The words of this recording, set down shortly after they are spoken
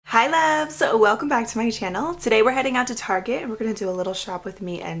Hi loves, welcome back to my channel. Today we're heading out to Target and we're gonna do a little shop with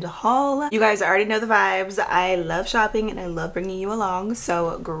me and haul. You guys already know the vibes. I love shopping and I love bringing you along,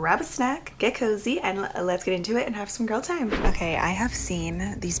 so grab a snack, get cozy, and let's get into it and have some girl time. Okay, I have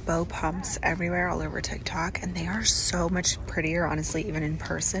seen these bow pumps everywhere all over TikTok and they are so much prettier, honestly, even in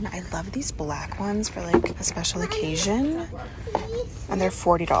person. I love these black ones for like a special occasion and they're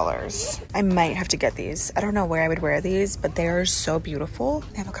 $40. I might have to get these. I don't know where I would wear these, but they are so beautiful.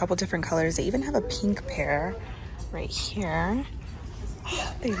 They have a couple different colors. They even have a pink pair right here.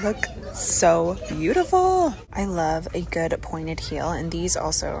 Oh, they look so beautiful. I love a good pointed heel, and these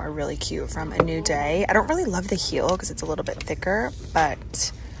also are really cute from A New Day. I don't really love the heel because it's a little bit thicker,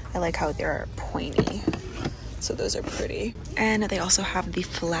 but I like how they're pointy. So those are pretty. And they also have the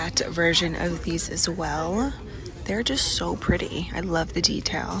flat version of these as well. They're just so pretty. I love the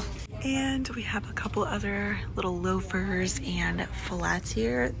detail. And we have a couple other little loafers and flats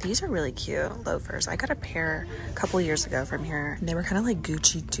here. These are really cute loafers. I got a pair a couple years ago from here. And they were kind of like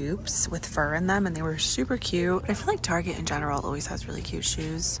Gucci dupes with fur in them and they were super cute. I feel like Target in general always has really cute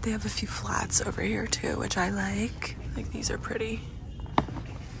shoes. They have a few flats over here too, which I like. Like these are pretty.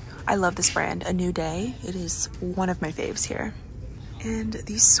 I love this brand, A New Day. It is one of my faves here. And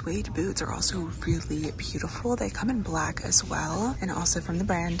these suede boots are also really beautiful. They come in black as well, and also from the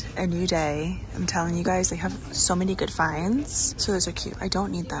brand A New Day. I'm telling you guys, they have so many good finds. So those are cute. I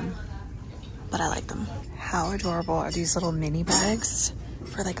don't need them, but I like them. How adorable are these little mini bags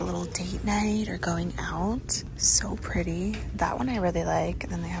for like a little date night or going out? So pretty. That one I really like.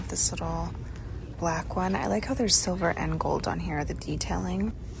 And then they have this little black one. I like how there's silver and gold on here, the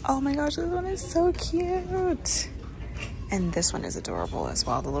detailing. Oh my gosh, this one is so cute. And this one is adorable as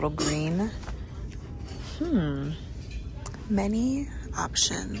well, the little green. Many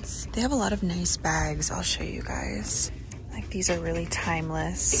options. They have a lot of nice bags. I'll show you guys. Like these are really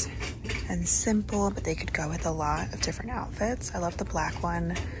timeless and simple, but they could go with a lot of different outfits. I love the black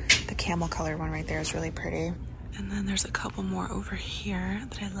one. The camel color one right there is really pretty. And then there's a couple more over here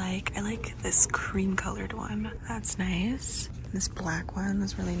that I like. I like this cream colored one. That's nice. This black one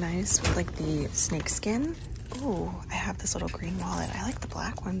is really nice with like the snake skin. Ooh, I have this little green wallet. I like the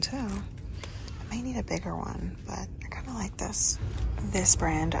black one too. I might need a bigger one, but I kind of like this. This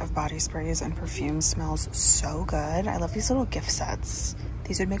brand of body sprays and perfumes smells so good. I love these little gift sets.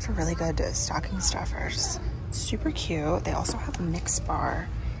 These would make for really good stocking stuffers. Super cute. They also have a mix bar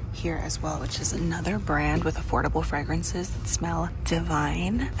here as well, which is another brand with affordable fragrances that smell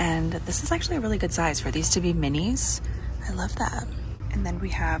divine. And this is actually a really good size for these to be minis. I love that. And then we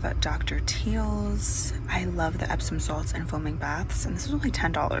have Dr. Teal's. I love the Epsom salts and foaming baths, and this is only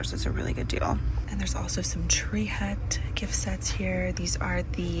 $10. It's a really good deal. And there's also some Tree Hut gift sets here. These are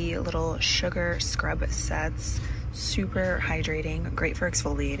the little sugar scrub sets. Super hydrating, great for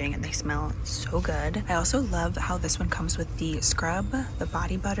exfoliating, and they smell so good. I also love how this one comes with the scrub, the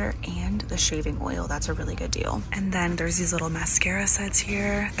body butter, and the shaving oil. That's a really good deal. And then there's these little mascara sets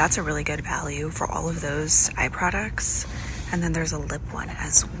here. That's a really good value for all of those eye products. And then there's a lip one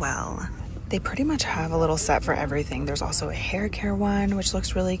as well. They pretty much have a little set for everything. There's also a hair care one, which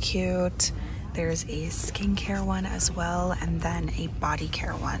looks really cute. There's a skincare one as well, and then a body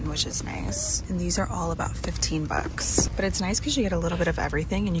care one, which is nice. And these are all about 15 bucks. But it's nice because you get a little bit of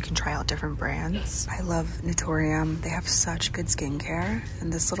everything and you can try out different brands. I love Naturium. They have such good skincare.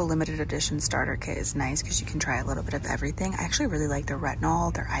 And this little limited edition starter kit is nice because you can try a little bit of everything. I actually really like their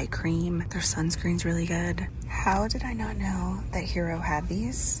retinol, their eye cream, their sunscreen's really good. How did I not know that Hero had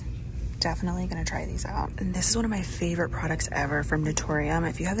these? Definitely gonna try these out. And this is one of my favorite products ever from Naturium.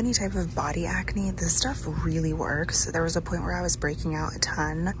 If you have any type of body acne, this stuff really works. There was a point where I was breaking out a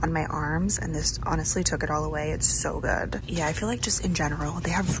ton on my arms and this honestly took it all away. It's so good. Yeah, I feel like just in general, they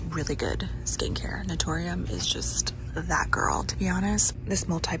have really good skincare. Naturium is just that girl, to be honest. This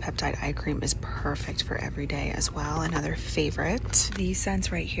multi-peptide eye cream is perfect for every day as well. Another favorite. These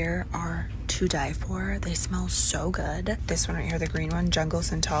scents right here are to die for. They smell so good. This one right here, the green one, Jungle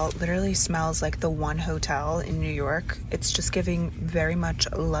Santal, literally smells like the one hotel in New York. It's just giving very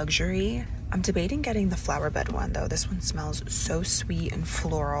much luxury. I'm debating getting the flower bed one though. This one smells so sweet and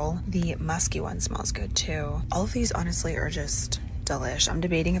floral. The musky one smells good too. All of these honestly are just delish. I'm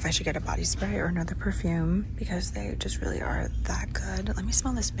debating if I should get a body spray or another perfume because they just really are that good. Let me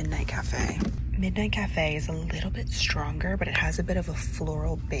smell this Midnight Cafe. Midnight Cafe is a little bit stronger, but it has a bit of a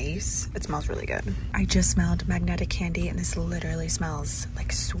floral base. It smells really good. I just smelled Magnetic Candy and this literally smells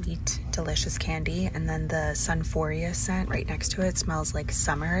like sweet delicious candy. And then the Sunforia scent right next to it smells like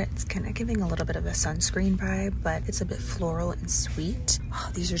summer. It's kind of giving a little bit of a sunscreen vibe, but it's a bit floral and sweet. Oh,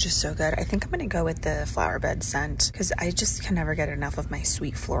 these are just so good. I think I'm gonna go with the flower bed scent because I just can never get enough of my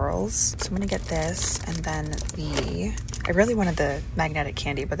sweet florals. So I'm gonna get this, and then I really wanted the magnetic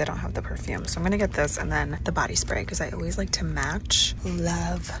candy, but they don't have the perfume. So I'm gonna get this and then the body spray because I always like to match.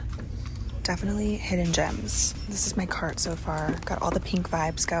 Love. Definitely hidden gems. This is my cart so far. Got all the pink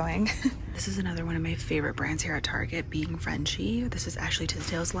vibes going. This is another one of my favorite brands here at Target, Being Frenchie. This is Ashley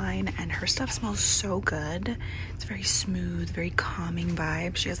Tisdale's line, and her stuff smells so good. It's very smooth, very calming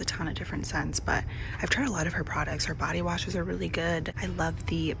vibe. She has a ton of different scents, but I've tried a lot of her products. Her body washes are really good. I love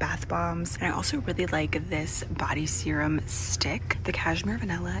the bath bombs, and I also really like this body serum stick. The cashmere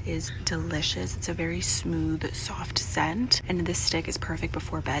vanilla is delicious. It's a very smooth, soft scent, and this stick is perfect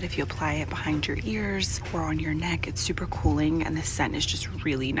before bed if you apply it behind your ears or on your neck. It's super cooling, and the scent is just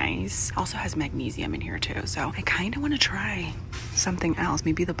really nice. Also has magnesium in here too, so I kind of want to try something else,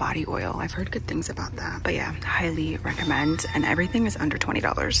 maybe the body oil. I've heard good things about that, but yeah, highly recommend, and everything is under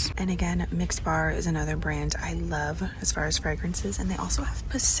 $20. And again, Mixed Bar is another brand I love as far as fragrances, and they also have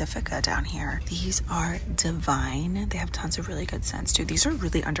Pacifica down here. These are divine. They have tons of really good scents too. These are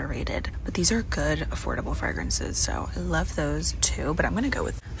really underrated, but these are good, affordable fragrances, so I love those too, but I'm gonna go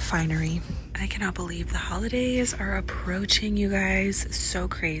with Finery. I cannot believe the holidays are approaching, you guys. So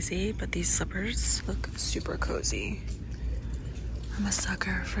crazy, but these slippers look super cozy. I'm a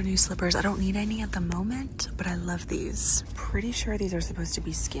sucker for new slippers. I don't need any at the moment, but I love these. Pretty sure these are supposed to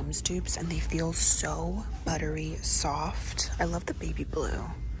be Skims dupes, and they feel so buttery soft. I love the baby blue.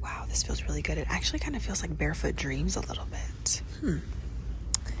 Wow, this feels really good. It actually kind of feels like Barefoot Dreams a little bit.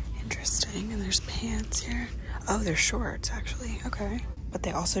 Interesting. And there's pants here. Oh, they're shorts actually. Okay. But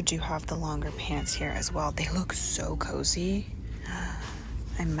they also do have the longer pants here as well. They look so cozy.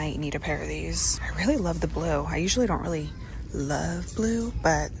 I might need a pair of these. I really love the blue. I usually don't really love blue,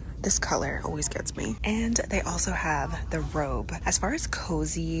 but this color always gets me. And they also have the robe. As far as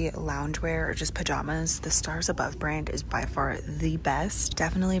cozy loungewear or just pajamas, the Stars Above brand is by far the best.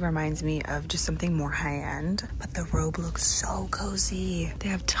 Definitely reminds me of just something more high-end, but the robe looks so cozy. They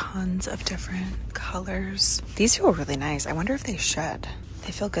have tons of different colors. These feel really nice. I wonder if they shed.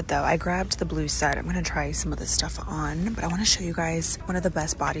 They feel good though. I grabbed the blue set. I'm gonna try some of this stuff on, but I wanna show you guys one of the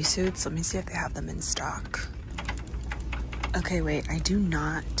best bodysuits. Let me see if they have them in stock. Okay, wait, I do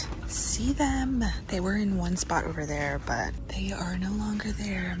not see them. They were in one spot over there, but they are no longer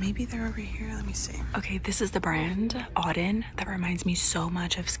there. Maybe they're over here. Let me see. Okay, this is the brand Auden. That reminds me so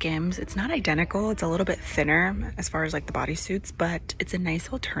much of Skims. It's not identical. It's a little bit thinner as far as like the bodysuits, but it's a nice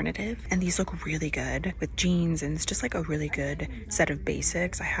alternative. And these look really good with jeans, and it's just like a really good set of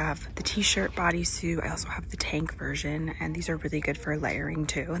basics. I have the t-shirt bodysuit. I also have the tank version, and these are really good for layering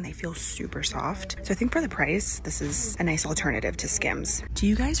too, and they feel super soft. So I think for the price, this is a nice alternative to Skims. Do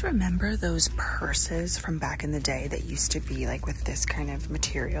you guys remember those purses from back in the day that used to be like with this kind of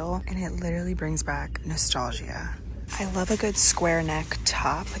material? And it literally brings back nostalgia. I love a good square neck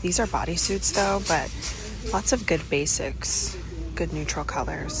top. These are bodysuits though, but lots of good basics, good neutral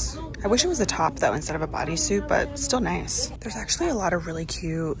colors. I wish it was a top though instead of a bodysuit, but still nice. There's actually a lot of really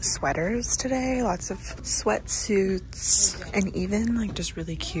cute sweaters today, lots of sweatsuits, and even like just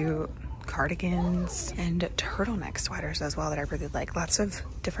really cute cardigans and turtleneck sweaters as well that I really like. Lots of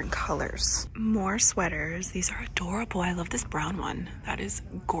different colors. More sweaters. These are adorable. I love this brown one. That is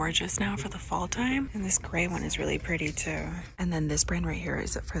gorgeous now for the fall time. And this gray one is really pretty too. And then this brand right here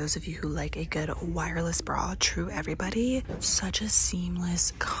is for those of you who like a good wireless bra. True Everybody. Such a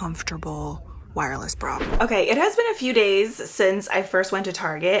seamless, comfortable wireless bra. Okay, it has been a few days since I first went to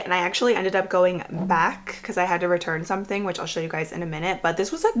Target, and I actually ended up going back because I had to return something, which I'll show you guys in a minute, but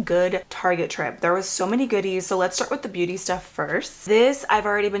this was a good Target trip. There was so many goodies. So let's start with the beauty stuff first. This I've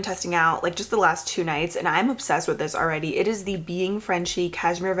already been testing out like just the last 2 nights, and I'm obsessed with this already. It is the Being Frenchie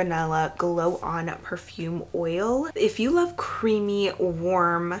Cashmere Vanilla Glow On Perfume Oil. If you love creamy,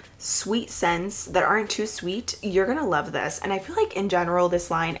 warm, sweet scents that aren't too sweet, you're gonna love this. And I feel like in general, this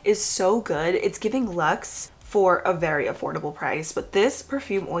line is so good. It's giving luxe for a very affordable price, but this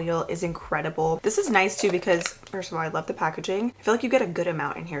perfume oil is incredible. This is nice too because first of all, I love the packaging. I feel like you get a good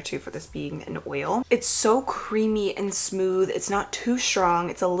amount in here too for this being an oil. It's so creamy and smooth. It's not too strong.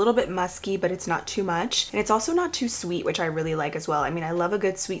 It's a little bit musky, but it's not too much. And it's also not too sweet, which I really like as well. I mean, I love a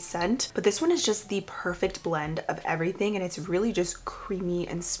good sweet scent, but this one is just the perfect blend of everything, and it's really just creamy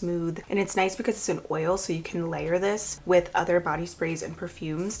and smooth. And it's nice because it's an oil, so you can layer this with other body sprays and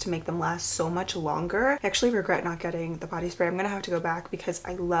perfumes to make them last so much longer. It actually regret not getting the body spray. I'm gonna have to go back because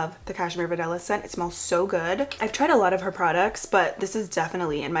I love the cashmere vanilla scent. It smells so good. I've tried a lot of her products, but this is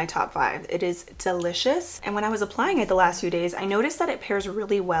definitely in my top 5. It is delicious. And when I was applying it the last few days, I noticed that it pairs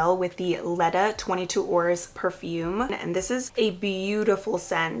really well with the Leda 22 Hours perfume. And this is a beautiful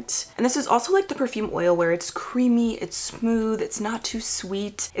scent. And this is also like the perfume oil where it's creamy, it's smooth, it's not too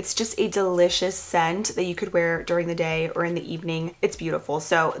sweet. It's just a delicious scent that you could wear during the day or in the evening. It's beautiful.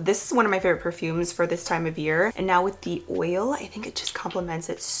 So this is one of my favorite perfumes for this time of year. And now with the oil, I think it just complements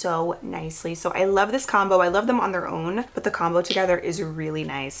it so nicely. So I love this combo. I love them on their own, but the combo together is really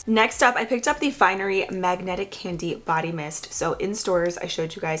nice. Next up, I picked up the Finery Magnetic Candy Body Mist. So in stores, I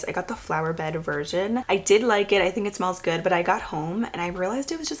showed you guys, I got the flower bed version. I did like it. I think it smells good, but I got home and I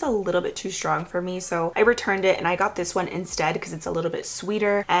realized it was just a little bit too strong for me. So I returned it and I got this one instead because it's a little bit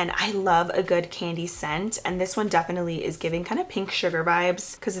sweeter and I love a good candy scent. And this one definitely is giving kind of pink sugar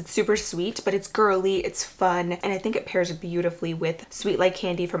vibes because it's super sweet, but it's girly, it's fun, and I think it pairs beautifully with Sweet Like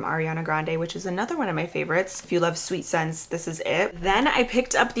Candy from Ariana Grande, which is another one of my favorites. If you love sweet scents, this is it. Then I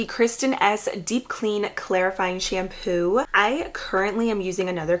picked up the Kristen S Deep Clean Clarifying Shampoo. I currently am using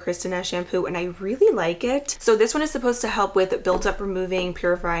another Kristen S shampoo and I really like it. So this one is supposed to help with build-up removing,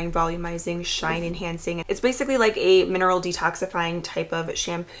 purifying, volumizing, shine enhancing. It's basically like a mineral detoxifying type of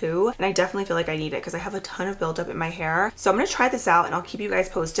shampoo, and I definitely feel like I need it because I have a ton of buildup in my hair. So I'm gonna try this out and I'll keep you guys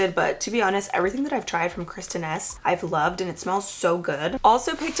posted, but to be honest, everything that I've tried from Kristen S I've loved and it smells so good.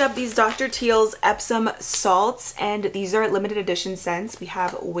 Also picked up these Dr. Teal's Epsom salts, and these are limited edition scents. We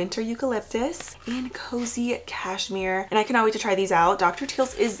have Winter Eucalyptus and Cozy Cashmere, and I cannot wait to try these out. Dr.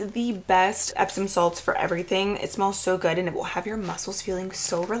 Teal's is the best Epsom salts for everything. It smells so good and it will have your muscles feeling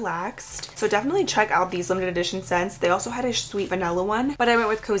so relaxed. So definitely check out these limited edition scents. They also had a sweet vanilla one, but I went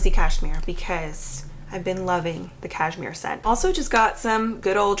with Cozy Cashmere because I've been loving the cashmere scent. Also just got some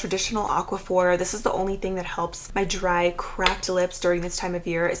good old traditional Aquaphor. This is the only thing that helps my dry, cracked lips during this time of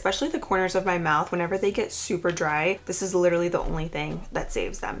year, especially the corners of my mouth. Whenever they get super dry, this is literally the only thing that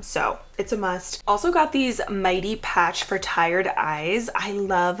saves them. So it's a must. Also got these Mighty Patch for Tired Eyes. I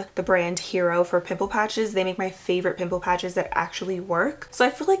love the brand Hero for pimple patches. They make my favorite pimple patches that actually work. So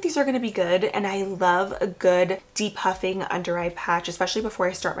I feel like these are gonna be good, and I love a good depuffing under eye patch, especially before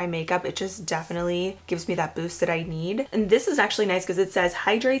I start my makeup. It just definitely gives me that boost that I need. And this is actually nice because it says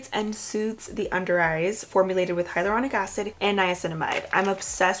hydrates and soothes the under eyes, formulated with hyaluronic acid and niacinamide. I'm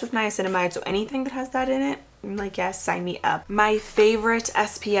obsessed with niacinamide, so anything that has that in it, I'm like, yes, sign me up. My favorite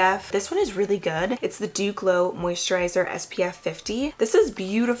SPF, this one is really good. It's the Dew Glow Moisturizer SPF 50. This is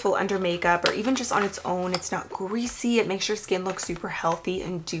beautiful under makeup or even just on its own. It's not greasy. It makes your skin look super healthy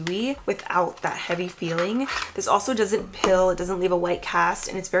and dewy without that heavy feeling. This also doesn't pill. It doesn't leave a white cast,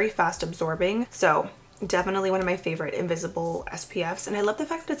 and it's very fast absorbing. So definitely one of my favorite invisible SPFs. And I love the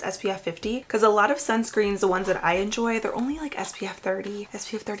fact that it's SPF 50 because a lot of sunscreens, the ones that I enjoy, they're only like SPF 30,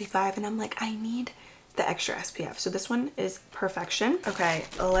 SPF 35, and I'm like, I need the extra SPF. So this one is perfection. Okay,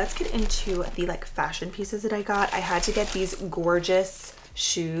 let's get into the like fashion pieces that I got. I had to get these gorgeous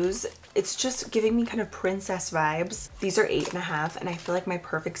shoes. It's just giving me kind of princess vibes. These are 8.5, and I feel like my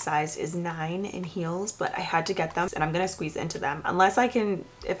perfect size is 9 in heels, but I had to get them and I'm gonna squeeze into them. Unless I can,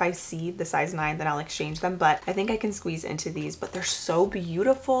 if I see the size 9, then I'll exchange them, but I think I can squeeze into these. But they're so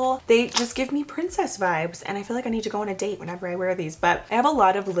beautiful. They just give me princess vibes, and I feel like I need to go on a date whenever I wear these. But I have a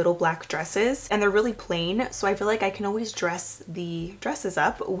lot of little black dresses and they're really plain, so I feel like I can always dress the dresses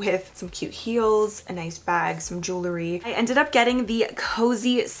up with some cute heels, a nice bag, some jewelry. I ended up getting the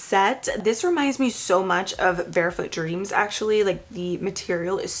cozy set. This reminds me so much of Barefoot Dreams, actually. Like, the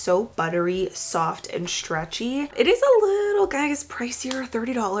material is so buttery, soft, and stretchy. It is a little, guys, pricier,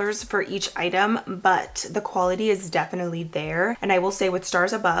 $30 for each item, but the quality is definitely there. And I will say, with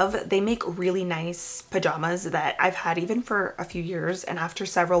Stars Above, they make really nice pajamas that I've had even for a few years, and after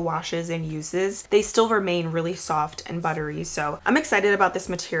several washes and uses, they still remain really soft and buttery. So I'm excited about this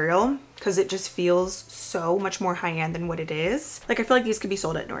material because it just feels so much more high-end than what it is. Like, I feel like these could be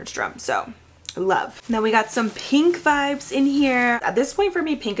sold at Nordstrom, so love. Now we got some pink vibes in here. At this point for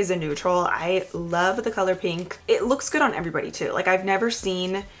me, pink is a neutral. I love the color pink. It looks good on everybody too. Like, I've never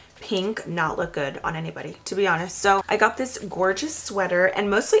seen pink not look good on anybody, to be honest. So I got this gorgeous sweater, and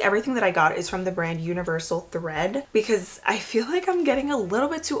mostly everything that I got is from the brand Universal Thread because I feel like I'm getting a little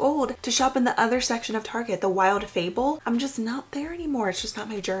bit too old to shop in the other section of Target, the Wild Fable. I'm just not there anymore. It's just not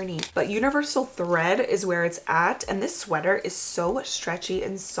my journey. But Universal Thread is where it's at, and this sweater is so stretchy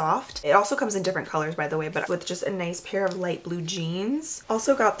and soft. It also comes in different colors, by the way, but with just a nice pair of light blue jeans.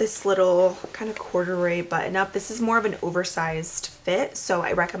 Also got this little kind of corduroy button up. This is more of an oversized fit, so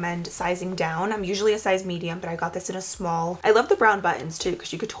I recommend recommend sizing down. I'm usually a size medium, but I got this in a small. I love the brown buttons too,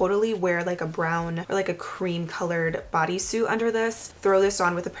 because you could totally wear like a brown or like a cream colored bodysuit under this. Throw this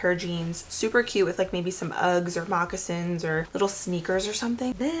on with a pair of jeans. Super cute with like maybe some Uggs or moccasins or little sneakers or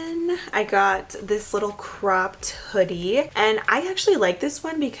something. Then I got this little cropped hoodie, and I actually like this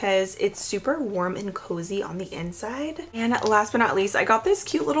one because it's super warm and cozy on the inside. And last but not least, I got this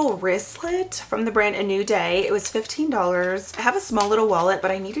cute little wristlet from the brand A New Day. It was $15. I have a small little wallet,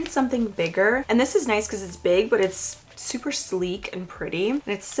 but I needed something bigger, and this is nice because it's big, but it's super sleek and pretty, and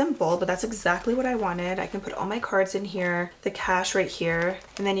it's simple, but that's exactly what I wanted. I can put all my cards in here, the cash right here,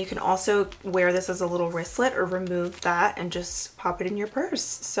 and then you can also wear this as a little wristlet or remove that and just pop it in your purse.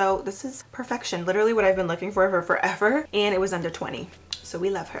 So this is perfection, literally what I've been looking for forever, and it was under 20. So we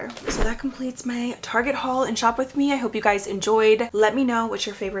love her. So that completes my Target haul and shop with me. I hope you guys enjoyed. Let me know what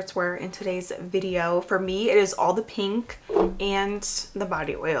your favorites were in today's video. For me, it is all the pink and the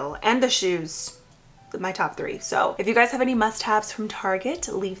body oil and the shoes. My top 3. So if you guys have any must-haves from Target,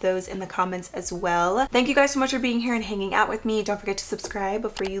 leave those in the comments as well. Thank you guys so much for being here and hanging out with me. Don't forget to subscribe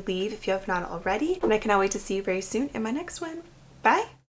before you leave if you have not already, and I cannot wait to see you very soon in my next one. Bye.